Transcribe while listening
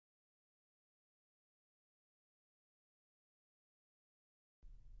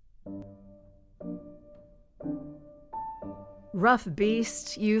Rough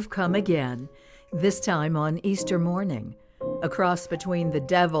beast, you've come again, this time on Easter morning. A cross between the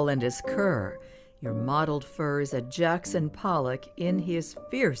devil and his cur, your mottled fur's a Jackson Pollock in his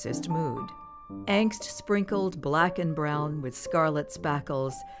fiercest mood. Angst sprinkled black and brown with scarlet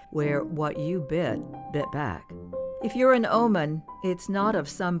spackles, where what you bit back. If you're an omen, it's not of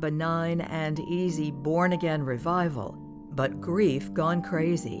some benign and easy born-again revival, but grief gone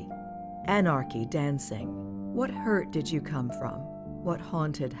crazy, anarchy dancing. What hurt did you come from? What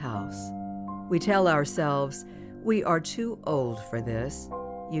haunted house? We tell ourselves, we are too old for this.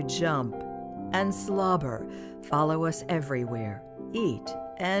 You jump and slobber, follow us everywhere, eat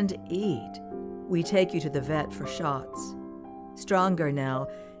and eat. We take you to the vet for shots. Stronger now,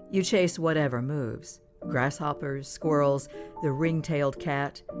 you chase whatever moves. Grasshoppers, squirrels, the ring-tailed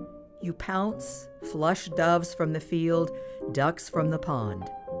cat. You pounce, flush doves from the field, ducks from the pond.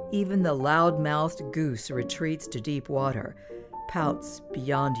 Even the loud-mouthed goose retreats to deep water, pouts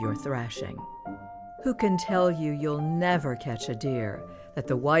beyond your thrashing. Who can tell you you'll never catch a deer, that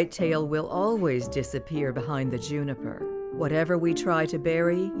the whitetail will always disappear behind the juniper? Whatever we try to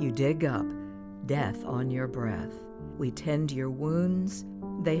bury, you dig up, death on your breath. We tend your wounds,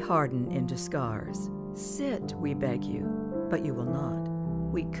 they harden into scars. Sit, we beg you, but you will not.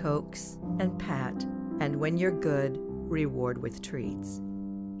 We coax and pat, and when you're good, reward with treats.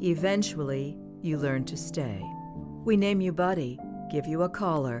 Eventually, you learn to stay. We name you Buddy, give you a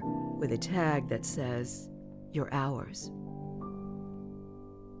collar with a tag that says, "You're ours."